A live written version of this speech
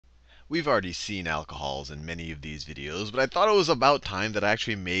We've already seen alcohols in many of these videos, but I thought it was about time that I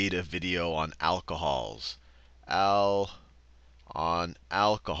actually made a video on alcohols. On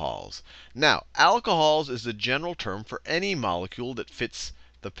alcohols. Now, alcohols is the general term for any molecule that fits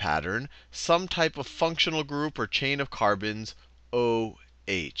the pattern, some type of functional group or chain of carbons,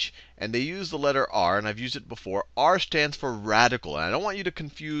 OH. And they use the letter R, and I've used it before. R stands for radical. And I don't want you to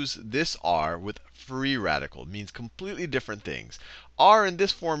confuse this R with free radical. It means completely different things. R in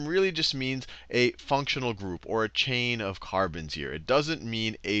this form really just means a functional group or a chain of carbons here. It doesn't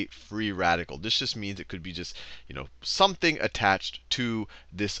mean a free radical. This just means it could be just, something attached to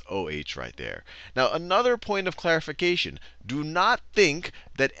this OH right there. Now, another point of clarification. Do not think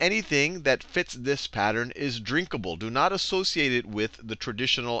that anything that fits this pattern is drinkable. Do not associate it with the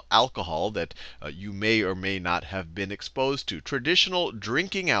traditional alcohol that you may or may not have been exposed to. Traditional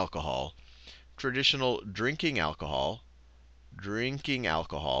drinking alcohol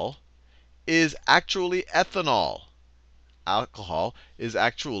is actually ethanol. Alcohol is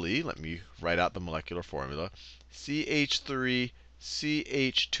actually, let me write out the molecular formula, CH3,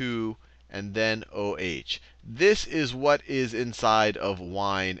 CH2, and then OH. This is what is inside of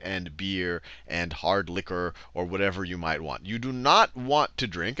wine and beer and hard liquor or whatever you might want. You do not want to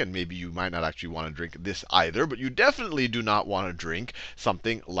drink, and maybe you might not actually want to drink this either, but you definitely do not want to drink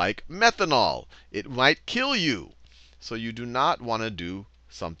something like methanol. It might kill you. So you do not want to do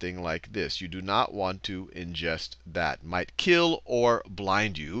something like this. You do not want to ingest that. Might kill or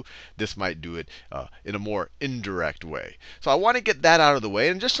blind you. This might do it in a more indirect way. So I want to get that out of the way,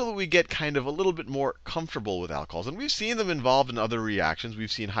 and just so that we get kind of a little bit more comfortable with alcohols. And we've seen them involved in other reactions.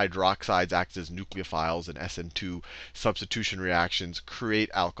 We've seen hydroxides act as nucleophiles, and SN2 substitution reactions create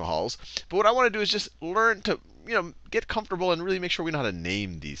alcohols. But what I want to do is just learn to get comfortable and really make sure we know how to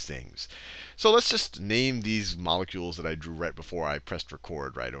name these things. So let's just name these molecules that I drew right before I pressed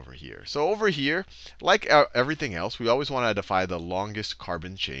record right over here. So over here, like everything else, we always want to identify the longest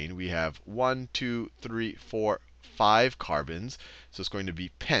carbon chain. We have 1, 2, 3, 4, 5 carbons. So it's going to be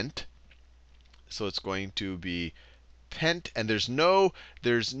pent. So it's going to be pent, and there's no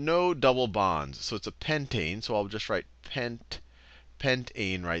double bonds. So it's a pentane. So I'll just write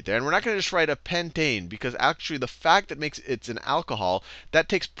pentane right there. And we're not going to just write a pentane, because actually the fact that makes it's an alcohol, that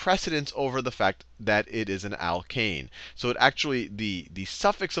takes precedence over the fact that it is an alkane. So it actually, the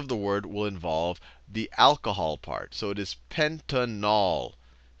suffix of the word will involve the alcohol part. So it is pentanol.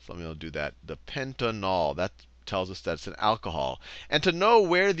 So let me do that. The pentanol. That tells us that it's an alcohol. And to know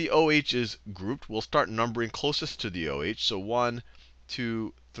where the OH is grouped, we'll start numbering closest to the OH. So 1,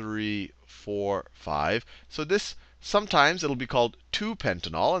 2, 3, 4, 5. So this, sometimes it'll be called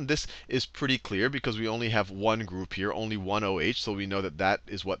 2-pentanol, and this is pretty clear because we only have one group here, only one OH, so we know that that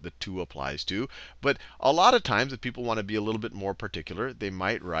is what the 2 applies to. But a lot of times, if people want to be a little bit more particular, they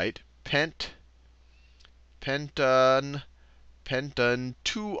might write pentan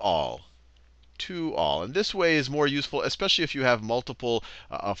 2-ol. And this way is more useful, especially if you have multiple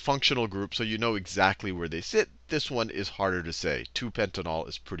functional groups, so you know exactly where they sit. This one is harder to say. 2-pentanol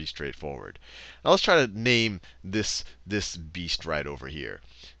is pretty straightforward. Now let's try to name this beast right over here.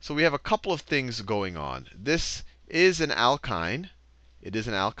 So we have a couple of things going on. This is an alkyne. It is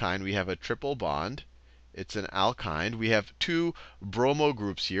an alkyne. We have a triple bond. It's an alkyne. We have 2 bromo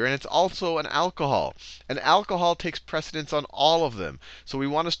groups here, and it's also an alcohol. An alcohol takes precedence on all of them. So we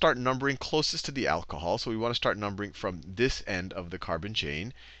want to start numbering closest to the alcohol. So we want to start numbering from this end of the carbon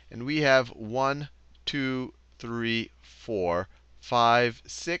chain. And we have 1, 2, 3, 4, 5,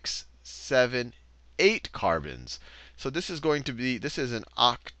 6, 7, 8 carbons. So this is going to be, this is an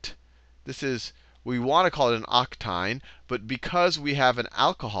we want to call it an octyne, but because we have an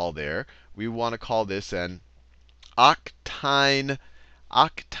alcohol there, we want to call this an octyne.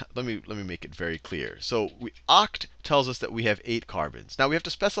 Let me make it very clear. So oct tells us that we have 8 carbons. Now we have to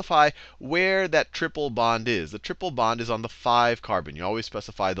specify where that triple bond is. The triple bond is on the 5 carbon. You always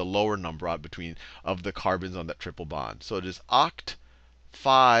specify the lower number out between of the carbons on that triple bond. So it is oct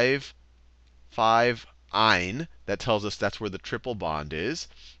 5 5-ine. That tells us that's where the triple bond is.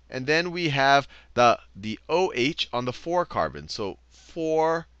 And then we have the OH on the 4 carbon. So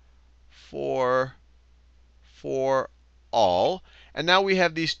 4 all. And now we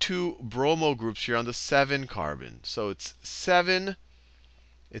have these 2 bromo groups here on the 7 carbon. So it's 7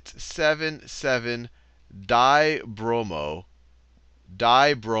 dibromo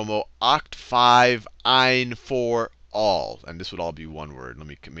oct 5-ine 4 all. And this would all be one word. Let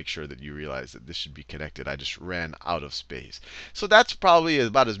me make sure that you realize that this should be connected. I just ran out of space. So that's probably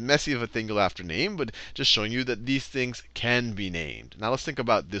about as messy of a thing you'll have to name, but just showing you that these things can be named. Now let's think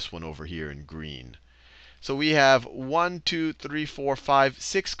about this one over here in green. So we have 1, 2, 3, 4, 5,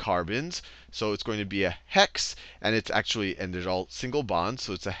 6 carbons. So it's going to be a hex, and it's actually, and there's all single bonds.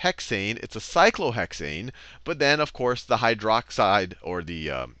 So it's a hexane, it's a cyclohexane. But then, of course, the hydroxide, or the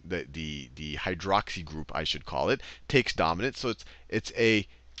hydroxy group, I should call it, takes dominance. So it's a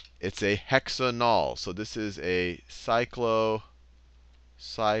hexanol. So this is a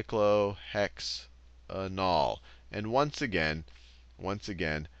cyclohexanol. And once again,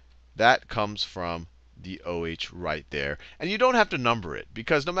 that comes from the OH right there. And you don't have to number it,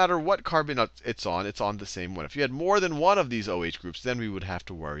 because no matter what carbon it's on the same one. If you had more than one of these OH groups, then we would have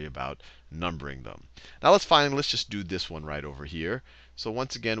to worry about numbering them. Now let's just do this one right over here. So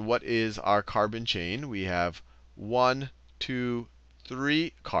once again, what is our carbon chain? We have 1, 2,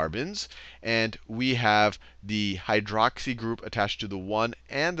 3 carbons, and we have the hydroxy group attached to the 1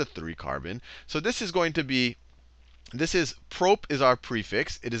 and the 3 carbon. So this is going to be, prop is our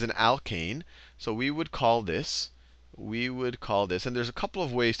prefix. It is an alkane. So we would call this, and there's a couple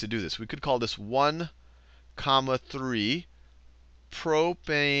of ways to do this. We could call this 1, 3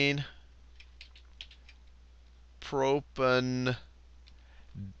 propane propanediol.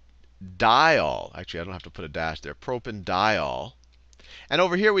 Actually, I don't have to put a dash there. Propanediol. And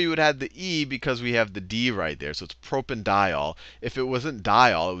over here we would have the E because we have the D right there. So it's propanediol. If it wasn't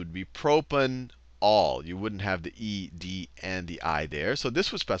diol, it would be propanol. You wouldn't have the E, D, and the I there. So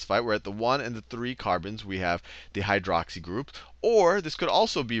this would specify where at the 1 and the 3 carbons we have the hydroxy group. Or this could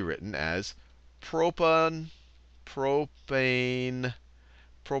also be written as propane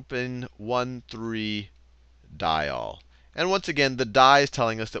 1, 3 diol. And once again, the di is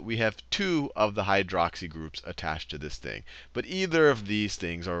telling us that we have 2 of the hydroxy groups attached to this thing. But either of these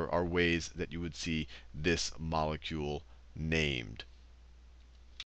things are ways that you would see this molecule named.